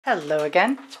Hello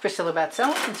again, it's Priscilla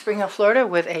Batzell in Spring Hill, Florida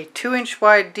with a 2-inch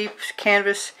wide deep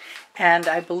canvas, and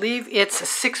I believe it's a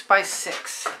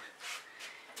 6x6.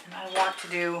 And I want to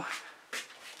do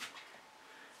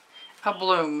a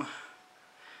bloom.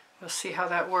 We'll see how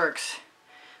that works.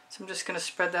 So I'm just going to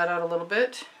spread that out a little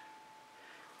bit.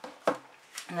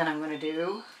 And then I'm going to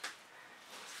do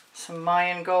some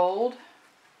Mayan gold.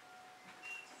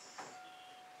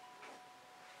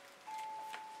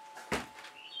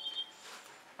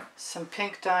 Some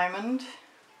pink diamond,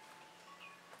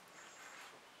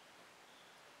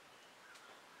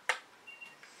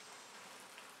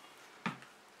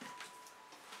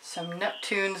 some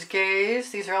Neptunes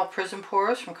gaze. These are all prism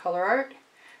pours from Color Art.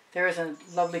 There is a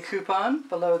lovely coupon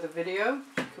below the video,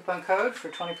 coupon code for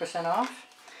 20% off.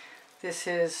 This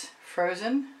is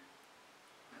frozen.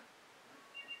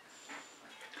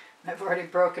 I've already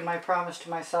broken my promise to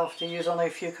myself to use only a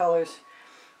few colors.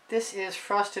 This is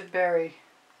frosted berry.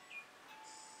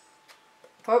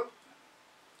 Oh,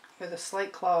 with a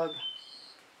slight clog.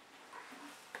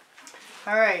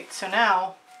 Alright, so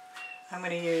now I'm going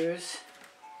to use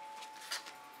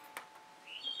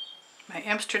my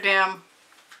Amsterdam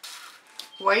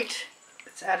white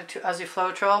that's added to Aussie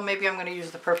Floetrol. Maybe I'm going to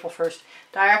use the purple first.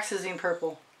 Dioxazine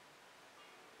purple.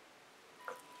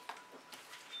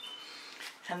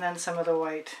 And then some of the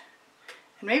white.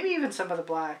 And maybe even some of the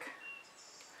black.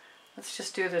 Let's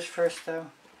just do this first though.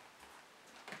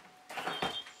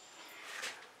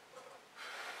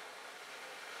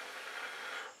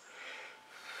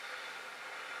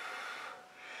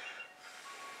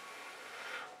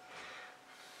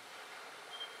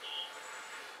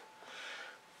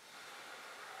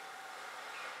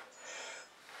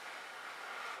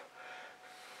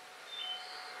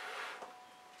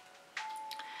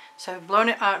 So I've blown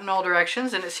it out in all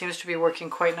directions and it seems to be working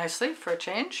quite nicely for a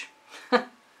change. I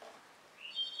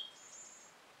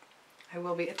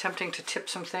will be attempting to tip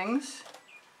some things.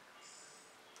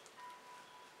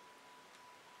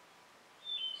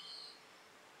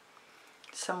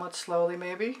 Somewhat slowly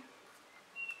maybe.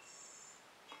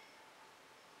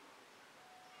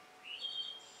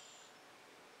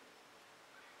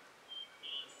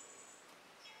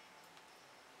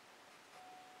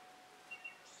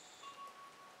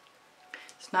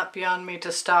 It's not beyond me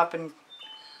to stop and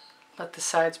let the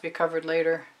sides be covered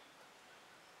later.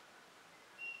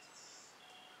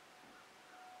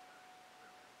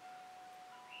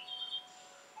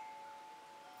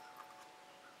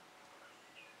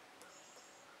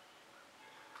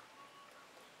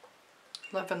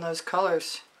 Loving those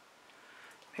colors.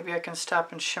 Maybe I can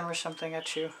stop and shimmer something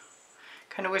at you.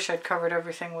 Kind of wish I'd covered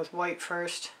everything with white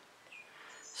first,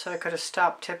 so I could have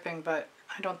stopped tipping, but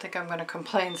I don't think I'm going to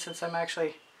complain since I'm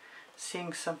actually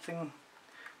seeing something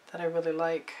that I really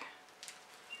like.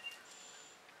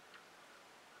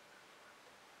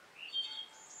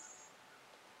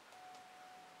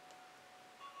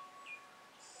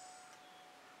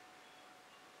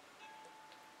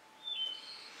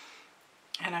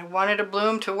 And I wanted a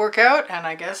bloom to work out, and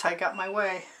I guess I got my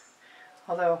way.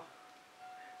 Although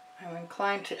I'm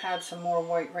inclined to add some more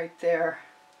white right there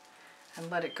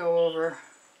and let it go over.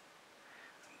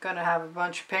 Gonna have a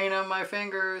bunch of paint on my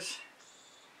fingers.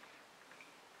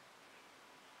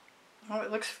 Oh, it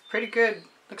looks pretty good.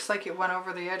 Looks like it went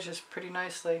over the edges pretty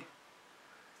nicely.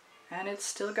 And it's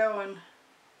still going.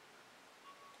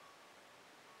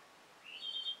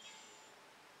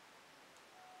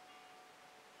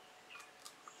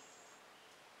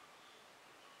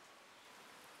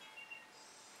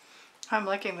 I'm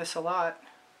liking this a lot.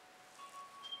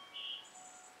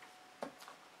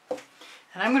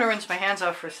 And I'm going to rinse my hands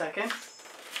off for a second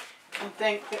and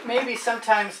think that maybe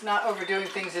sometimes not overdoing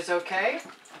things is okay.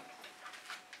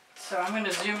 So I'm going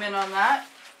to zoom in on that.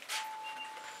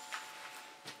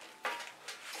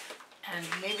 And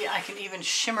maybe I can even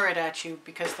shimmer it at you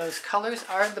because those colors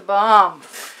are the bomb.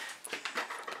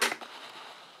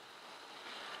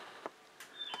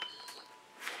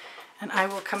 And I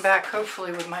will come back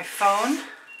hopefully with my phone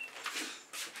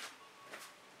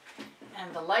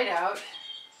and the light out.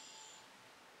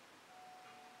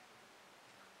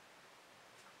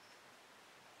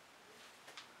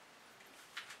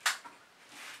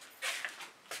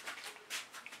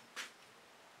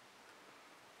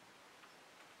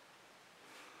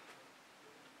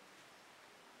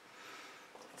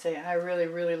 Say, I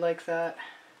really like that.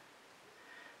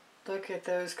 Look at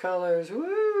those colors.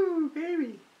 Woo,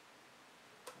 baby.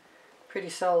 Pretty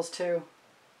cells too.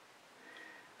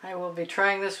 I will be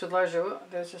trying this with larger. Oh,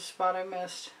 there's a spot I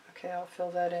missed. Okay, I'll fill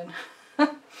that in.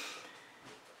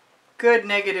 Good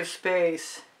negative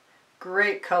space.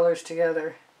 Great colors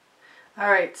together.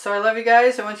 Alright, so I love you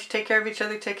guys. I want you to take care of each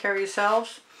other, take care of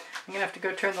yourselves. I'm going to have to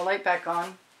go turn the light back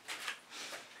on.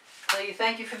 Lady,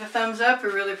 thank you for the thumbs up. I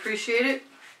really appreciate it.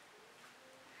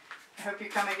 I hope you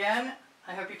come again.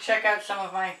 I hope you check out some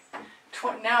of my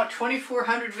now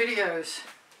 2,400 videos.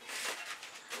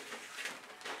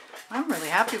 I'm really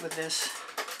happy with this.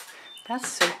 That's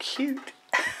so cute.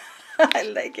 I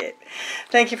like it.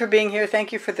 Thank you for being here.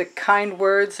 Thank you for the kind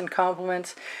words and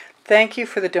compliments. Thank you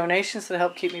for the donations that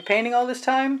help keep me painting all this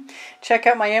time. Check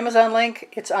out my Amazon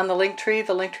link. It's on the link tree.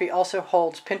 The link tree also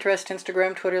holds Pinterest,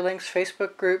 Instagram, Twitter links,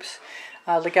 Facebook groups,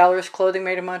 Legalerist Clothing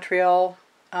made in Montreal.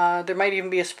 There might even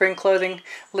be a spring clothing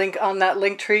link on that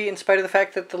link tree, in spite of the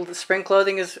fact that the spring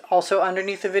clothing is also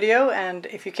underneath the video. And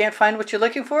if you can't find what you're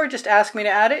looking for, just ask me to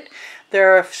add it.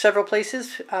 There are several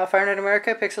places, Fire Night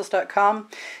America, Pixels.com,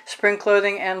 Spring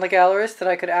Clothing, and Legalerist that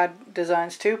I could add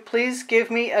designs to. Please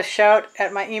give me a shout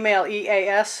at my email,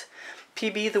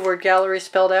 EASPB, the word gallery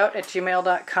spelled out, at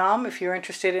gmail.com if you're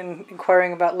interested in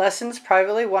inquiring about lessons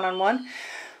privately, one-on-one,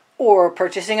 or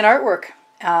purchasing an artwork.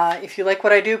 If you like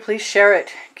what I do, please share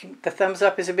it. The thumbs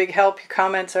up is a big help. Your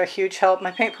comments are a huge help.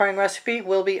 My paint pouring recipe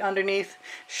will be underneath,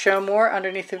 show more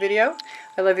underneath the video.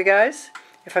 I love you guys.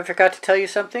 If I forgot to tell you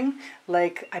something,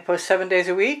 like I post 7 days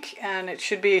a week, and it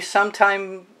should be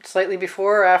sometime slightly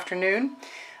before or afternoon.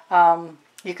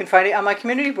 You can find it on my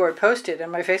community board, posted,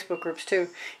 and my Facebook groups too.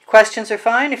 Questions are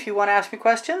fine. If you want to ask me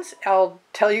questions, I'll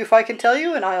tell you if I can tell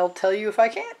you, and I'll tell you if I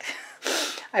can't.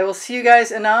 I will see you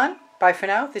guys anon. Bye for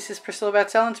now. This is Priscilla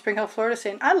Batzell in Spring Hill, Florida,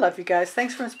 saying I love you guys.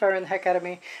 Thanks for inspiring the heck out of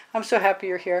me. I'm so happy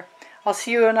you're here. I'll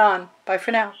see you anon. Bye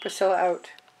for now. Priscilla out.